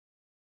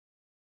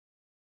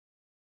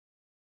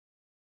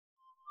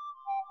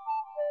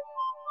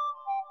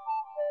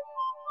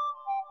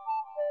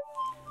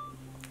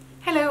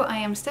Hello, I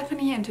am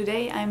Stephanie and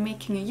today I'm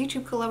making a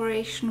YouTube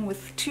collaboration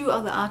with two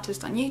other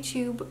artists on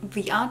YouTube,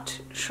 the Art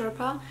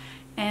Sherpa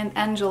and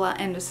Angela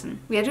Anderson.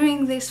 We are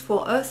doing this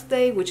for Earth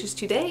Day, which is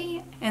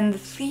today, and the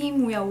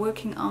theme we are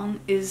working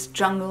on is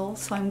jungle,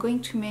 so I'm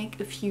going to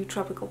make a few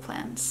tropical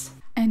plants.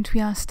 And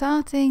we are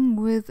starting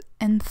with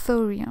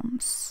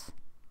anthuriums.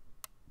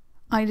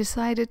 I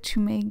decided to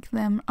make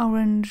them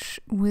orange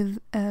with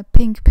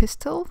pink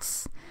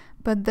pistils,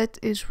 but that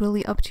is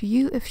really up to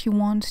you if you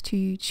want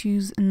to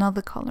choose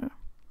another color.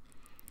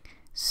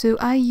 So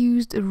I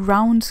used a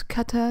round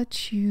cutter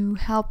to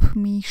help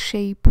me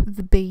shape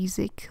the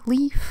basic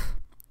leaf.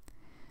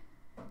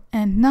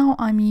 And now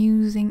I'm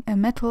using a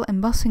metal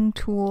embossing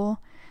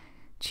tool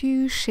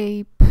to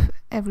shape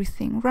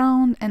everything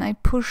round, and I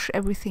push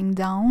everything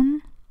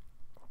down.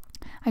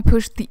 I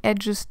push the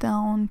edges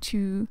down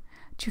to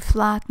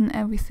flatten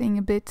everything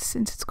a bit,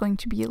 since it's going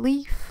to be a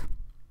leaf.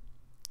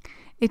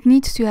 It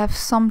needs to have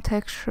some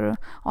texture,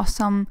 or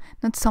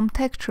not some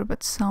texture,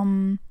 but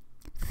some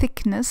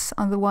thickness,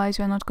 otherwise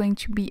you're not going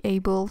to be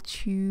able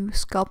to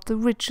sculpt the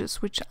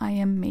ridges, which I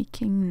am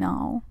making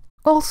now.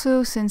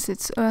 Also, since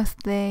it's Earth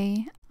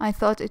Day, I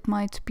thought it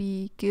might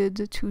be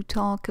good to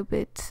talk a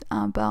bit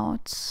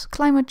about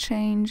climate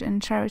change and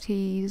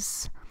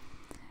charities.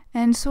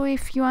 And so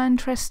if you are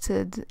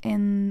interested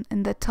in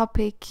that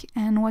topic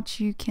and what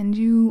you can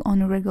do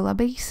on a regular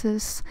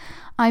basis,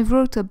 I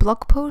wrote a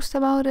blog post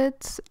about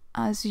it.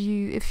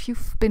 If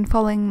you've been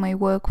following my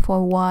work for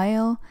a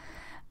while,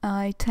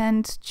 I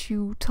tend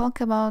to talk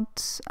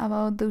about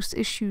those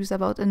issues,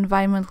 about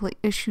environmental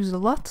issues a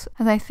lot,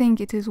 and I think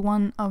it is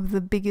one of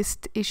the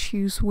biggest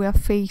issues we are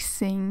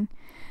facing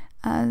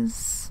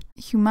as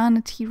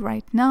humanity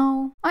right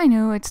now. I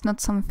know it's not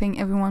something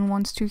everyone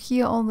wants to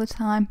hear all the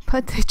time,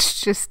 but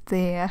it's just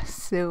there,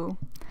 so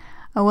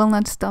I will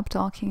not stop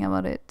talking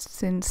about it,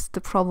 since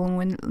the problem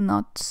will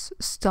not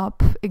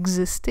stop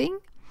existing.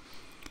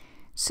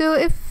 So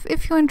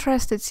if you're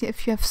interested,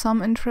 if you have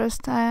some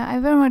interest, I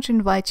very much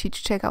invite you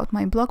to check out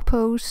my blog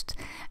post.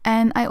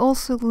 And I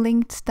also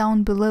linked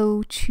down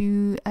below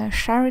to a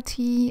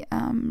charity,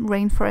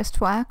 Rainforest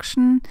for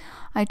Action.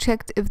 I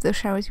checked if the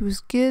charity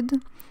was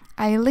good.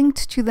 I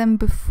linked to them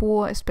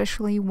before,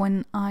 especially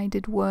when I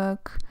did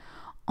work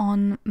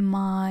on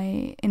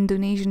my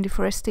Indonesian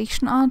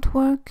deforestation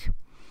artwork.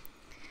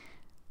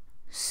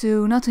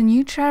 So not a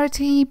new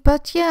charity,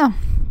 but yeah,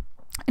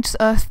 it's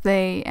Earth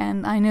Day,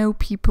 and I know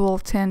people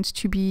tend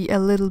to be a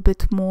little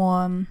bit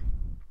more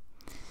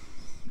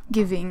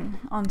giving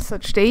on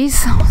such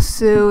days.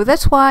 So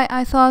that's why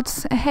I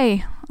thought,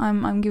 hey,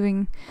 I'm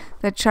giving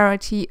that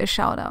charity a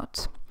shout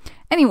out.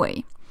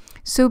 Anyway,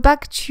 so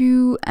back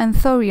to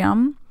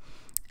anthurium.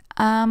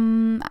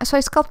 So I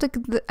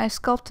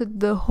sculpted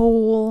the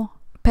whole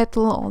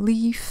petal or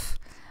leaf.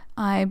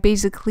 I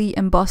basically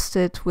embossed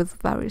it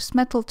with various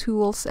metal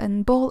tools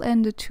and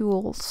ball-ended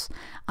tools.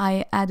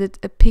 I added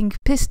a pink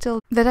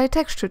pistil that I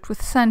textured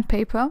with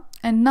sandpaper,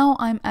 and now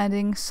I'm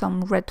adding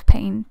some red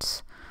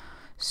paint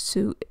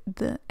so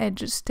the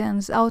edge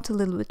stands out a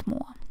little bit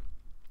more.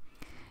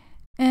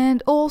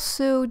 And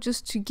also,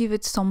 just to give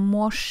it some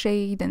more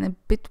shade and a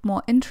bit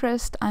more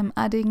interest, I'm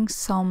adding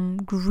some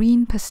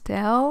green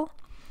pastel.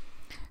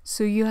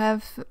 So you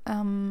have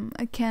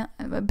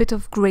a bit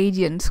of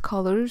gradient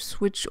colors,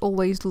 which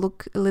always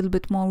look a little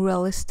bit more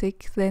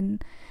realistic than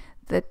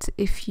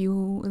if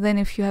you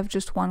have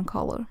just one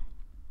color.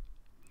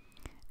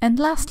 And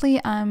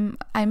lastly,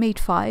 I made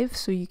 5,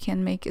 so you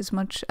can make as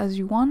much as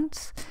you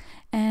want,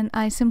 and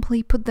I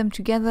simply put them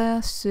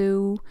together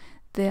so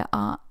they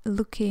are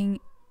looking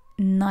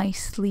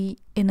nicely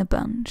in a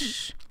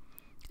bunch,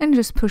 and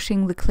just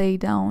pushing the clay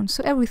down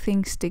so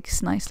everything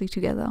sticks nicely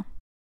together.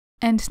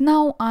 And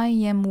now I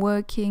am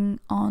working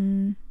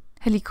on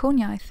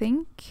heliconia, I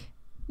think.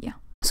 Yeah.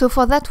 So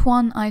for that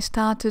one, I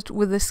started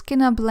with a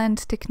Skinner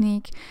blend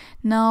technique.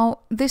 Now,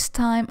 this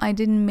time I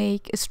didn't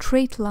make a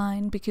straight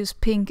line because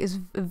pink is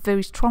a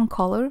very strong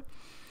color.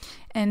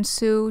 And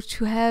so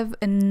to have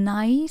a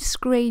nice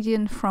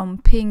gradient from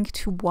pink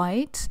to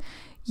white,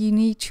 you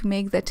need to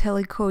make that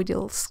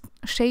helicoidal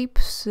shape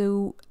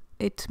so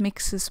it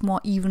mixes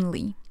more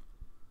evenly.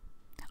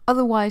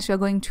 Otherwise, you're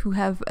going to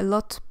have a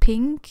lot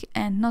pink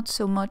and not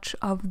so much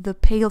of the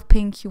pale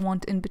pink you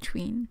want in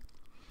between.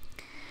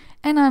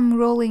 And I'm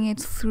rolling it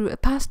through a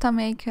pasta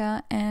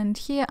maker, and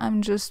here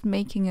I'm just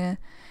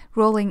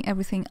rolling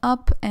everything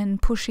up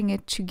and pushing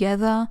it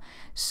together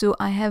so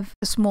I have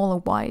a smaller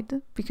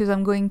wide, because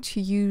I'm going to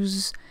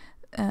use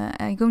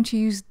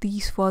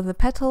these for the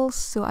petals,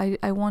 so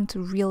I want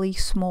a really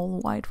small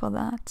wide for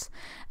that.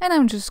 And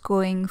I'm just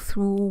going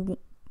through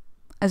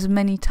as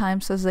many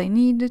times as I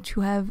need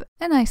to have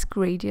a nice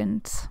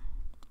gradient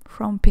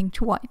from pink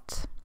to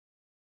white.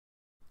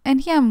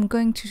 And here I'm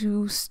going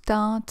to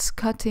start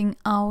cutting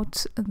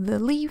out the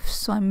leaves,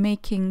 so I'm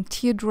making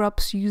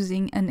teardrops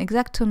using an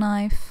X-Acto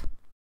knife.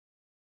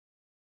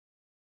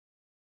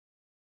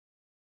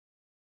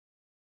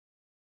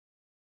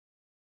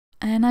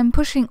 And I'm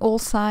pushing all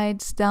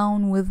sides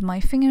down with my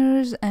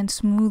fingers and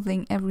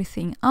smoothing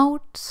everything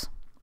out.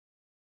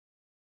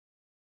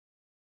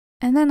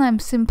 And then I'm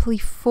simply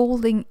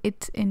folding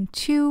it in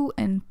two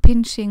and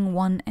pinching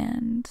one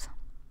end.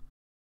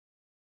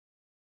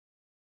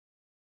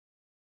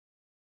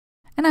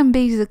 And I'm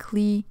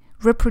basically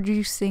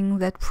reproducing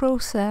that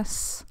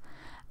process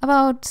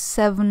about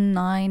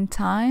 7-9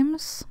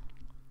 times.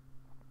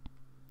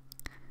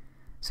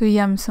 So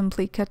here I'm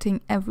simply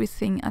cutting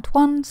everything at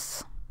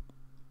once.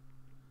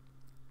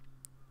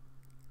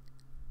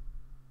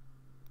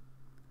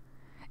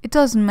 It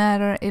doesn't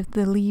matter if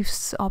the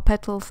leaves or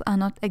petals are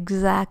not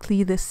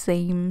exactly the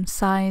same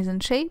size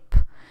and shape,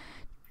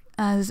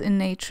 as in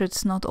nature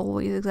it's not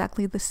always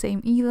exactly the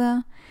same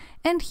either.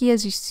 And here,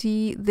 as you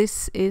see,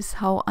 this is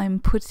how I'm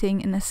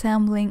putting and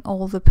assembling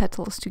all the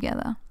petals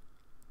together.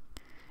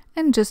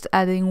 And just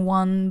adding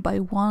one by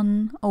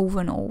one over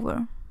and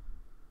over.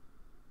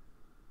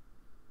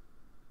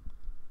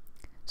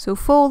 So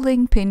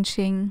folding,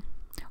 pinching,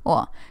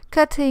 or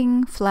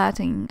cutting,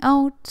 flattening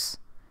out,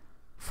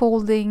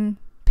 folding,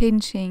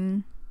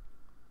 pinching,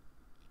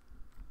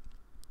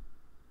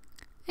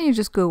 and you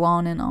just go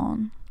on and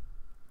on.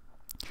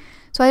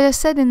 So as I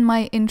said in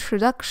my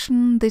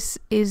introduction, this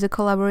is a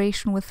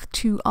collaboration with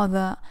 2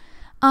 other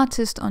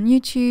artists on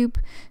YouTube.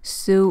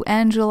 So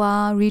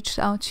Angela reached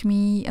out to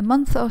me a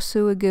month or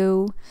so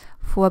ago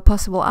for a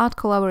possible art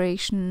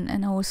collaboration,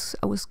 and I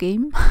was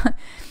game.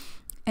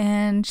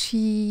 And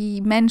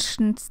she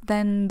mentioned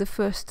then the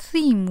first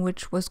theme,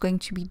 which was going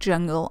to be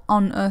jungle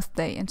on Earth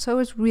Day, and so I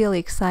was really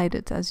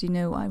excited. As you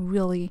know,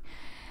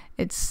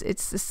 it's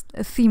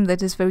a theme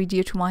that is very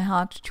dear to my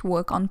heart, to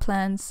work on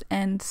plants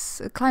and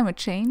climate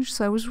change,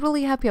 so I was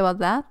really happy about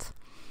that.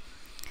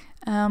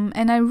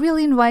 And I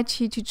really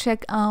invite you to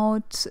check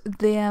out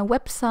their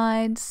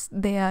websites,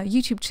 their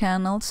YouTube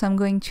channel, so I'm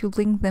going to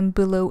link them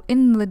below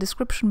in the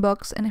description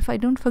box, and if I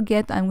don't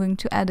forget, I'm going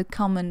to add a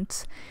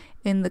comment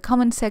in the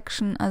comment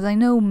section, as I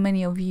know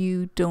many of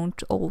you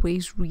don't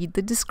always read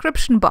the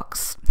description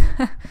box.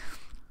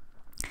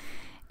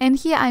 And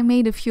here I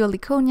made a few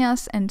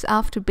heliconias, and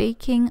after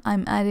baking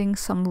I'm adding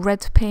some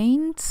red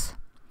paint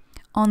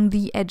on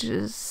the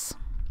edges.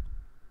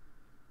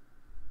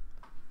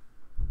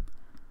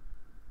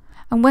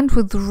 I went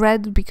with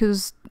red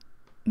because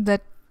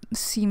that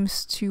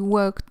seems to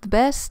work the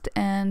best,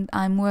 and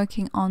I'm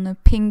working on a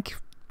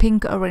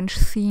pink-orange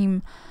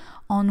theme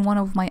on one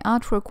of my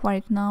artwork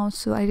right now,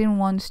 so I didn't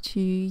want to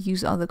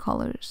use other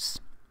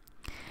colors.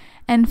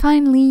 And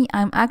finally,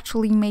 I'm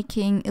actually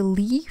making a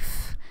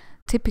leaf,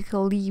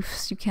 typical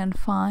leaves you can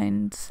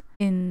find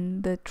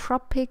in the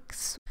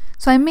tropics.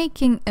 So I'm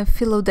making a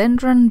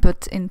philodendron,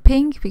 but in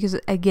pink, because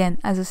again,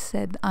 as I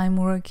said, I'm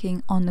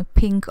working on a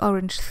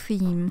pink-orange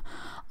theme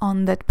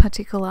on that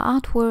particular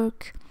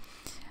artwork.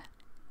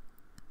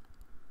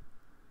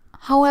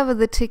 However,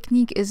 the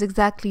technique is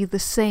exactly the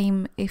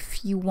same.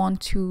 If you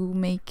want to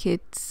make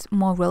it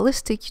more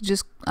realistic,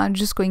 I'm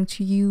just going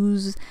to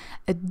use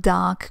a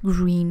dark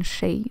green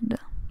shade.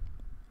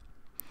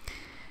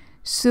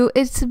 So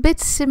it's a bit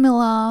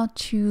similar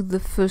to the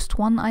first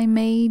one I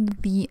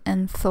made, the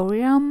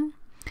anthurium,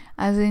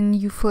 as in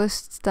you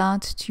first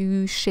start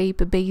to shape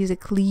a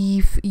basic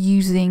leaf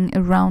using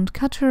a round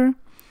cutter.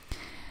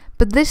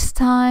 But this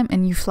time,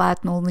 and you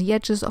flatten all the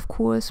edges of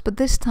course, but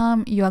this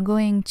time you are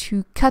going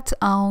to cut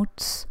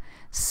out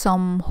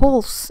some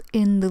holes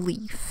in the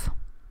leaf.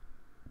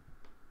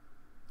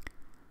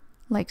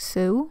 Like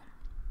so.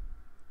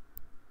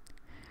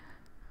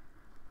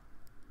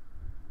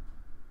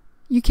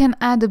 You can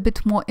add a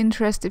bit more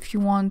interest if you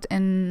want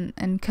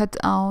and cut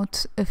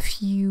out a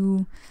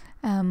few,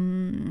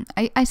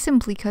 I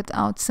simply cut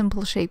out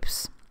simple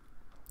shapes,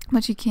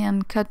 but you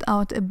can cut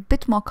out a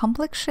bit more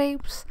complex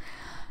shapes.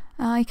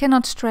 I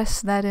cannot stress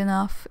that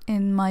enough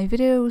in my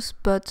videos,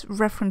 but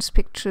reference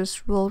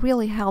pictures will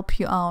really help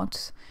you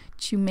out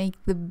to make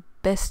the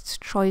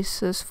best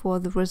choices for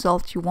the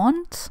result you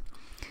want,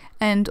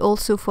 and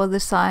also for the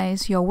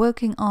size you're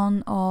working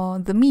on or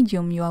the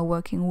medium you are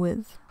working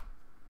with.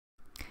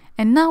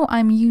 And now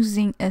I'm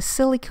using a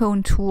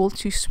silicone tool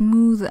to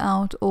smooth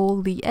out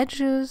all the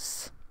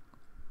edges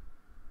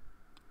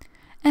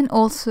and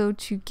also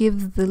to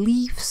give the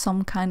leaf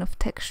some kind of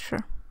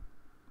texture.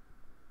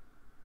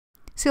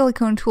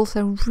 Silicone tools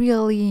are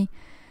really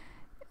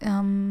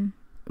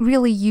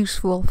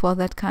useful for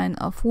that kind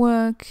of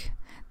work.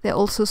 They're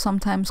also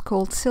sometimes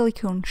called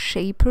silicone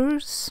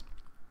shapers.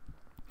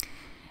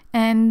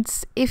 And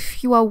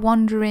if you are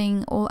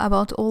wondering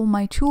about all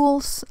my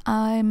tools,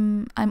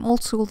 I'm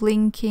also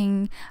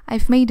linking.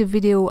 I've made a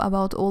video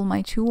about all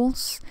my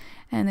tools,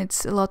 and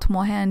it's a lot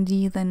more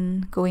handy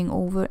than going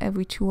over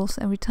every tools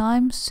every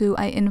time. So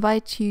I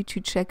invite you to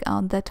check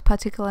out that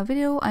particular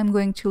video. I'm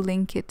going to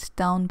link it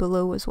down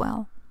below as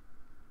well.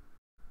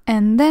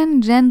 And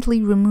then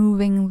gently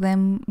removing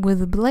them with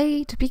a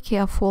blade. Be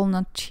careful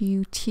not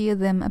to tear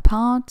them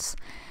apart.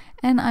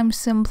 And I'm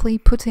simply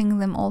putting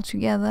them all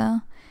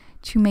together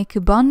to make a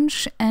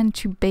bunch and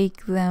to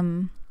bake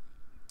them.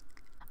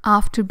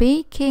 After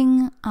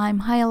baking,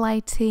 I'm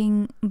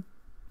highlighting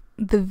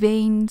the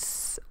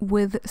veins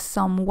with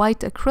some white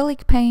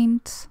acrylic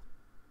paint.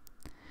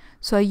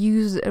 so I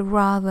used a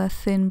rather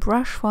thin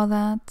brush for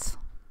that.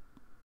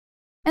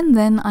 And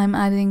then I'm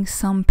adding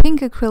some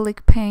pink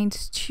acrylic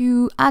paint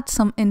to add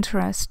some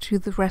interest to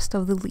the rest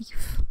of the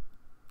leaf.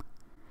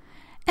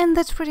 And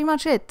that's pretty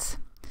much it.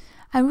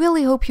 I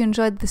really hope you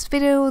enjoyed this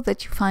video,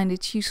 that you find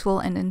it useful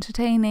and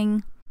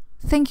entertaining.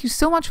 Thank you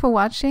so much for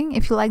watching.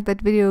 If you liked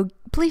that video,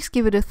 please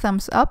give it a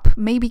thumbs up,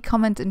 maybe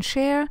comment and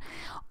share,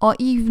 or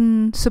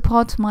even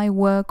support my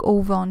work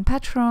over on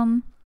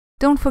Patreon.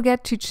 Don't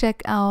forget to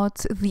check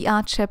out the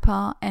Art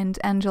Sherpa and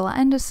Angela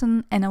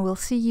Anderson, and I will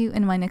see you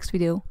in my next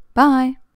video. Bye!